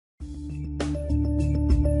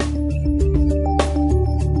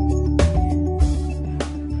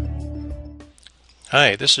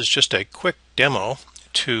Hi, this is just a quick demo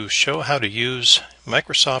to show how to use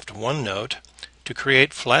Microsoft OneNote to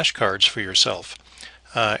create flashcards for yourself,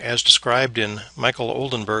 as described in Michael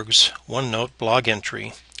Oldenburg's OneNote blog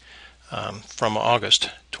entry from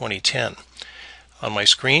August 2010. On my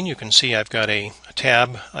screen you can see I've got a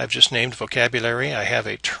tab I've just named Vocabulary. I have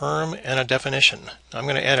a term and a definition. I'm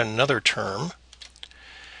going to add another term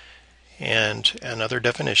and another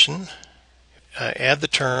definition. Add the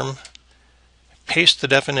term, paste the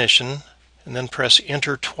definition, and then press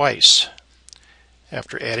enter twice.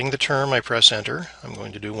 After adding the term, I press enter. I'm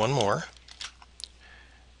going to do one more.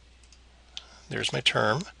 There's my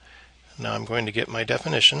term. Now I'm going to get my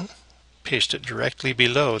definition, paste it directly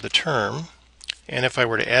below the term, and if I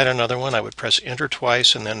were to add another one, I would press enter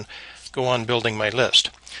twice and then go on building my list.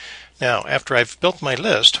 Now, after I've built my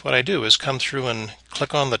list, what I do is come through and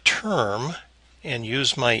click on the term and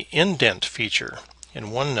use my indent feature in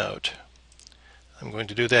OneNote. I'm going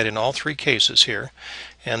to do that in all three cases here,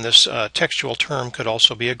 and this textual term could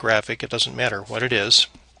also be a graphic. It doesn't matter what it is.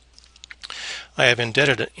 I have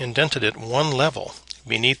indented it one level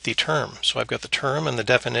beneath the term, so I've got the term and the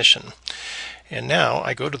definition. And now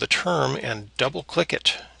I go to the term and double click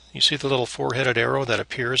it. You see the little four-headed arrow that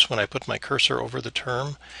appears when I put my cursor over the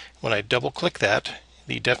term? When I double click that,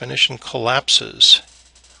 the definition collapses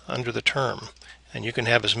under the term, and you can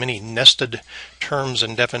have as many nested terms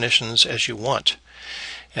and definitions as you want.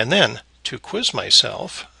 And then, to quiz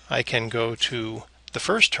myself, I can go to the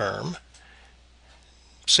first term,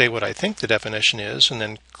 say what I think the definition is, and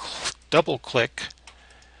then double-click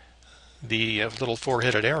the little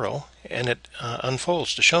four-headed arrow, and it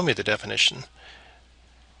unfolds to show me the definition,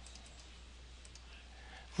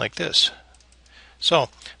 like this. So,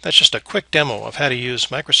 that's just a quick demo of how to use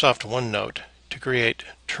Microsoft OneNote to create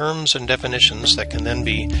terms and definitions that can then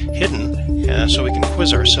be hidden so we can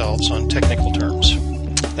quiz ourselves on technical terms.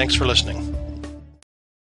 Thanks for listening.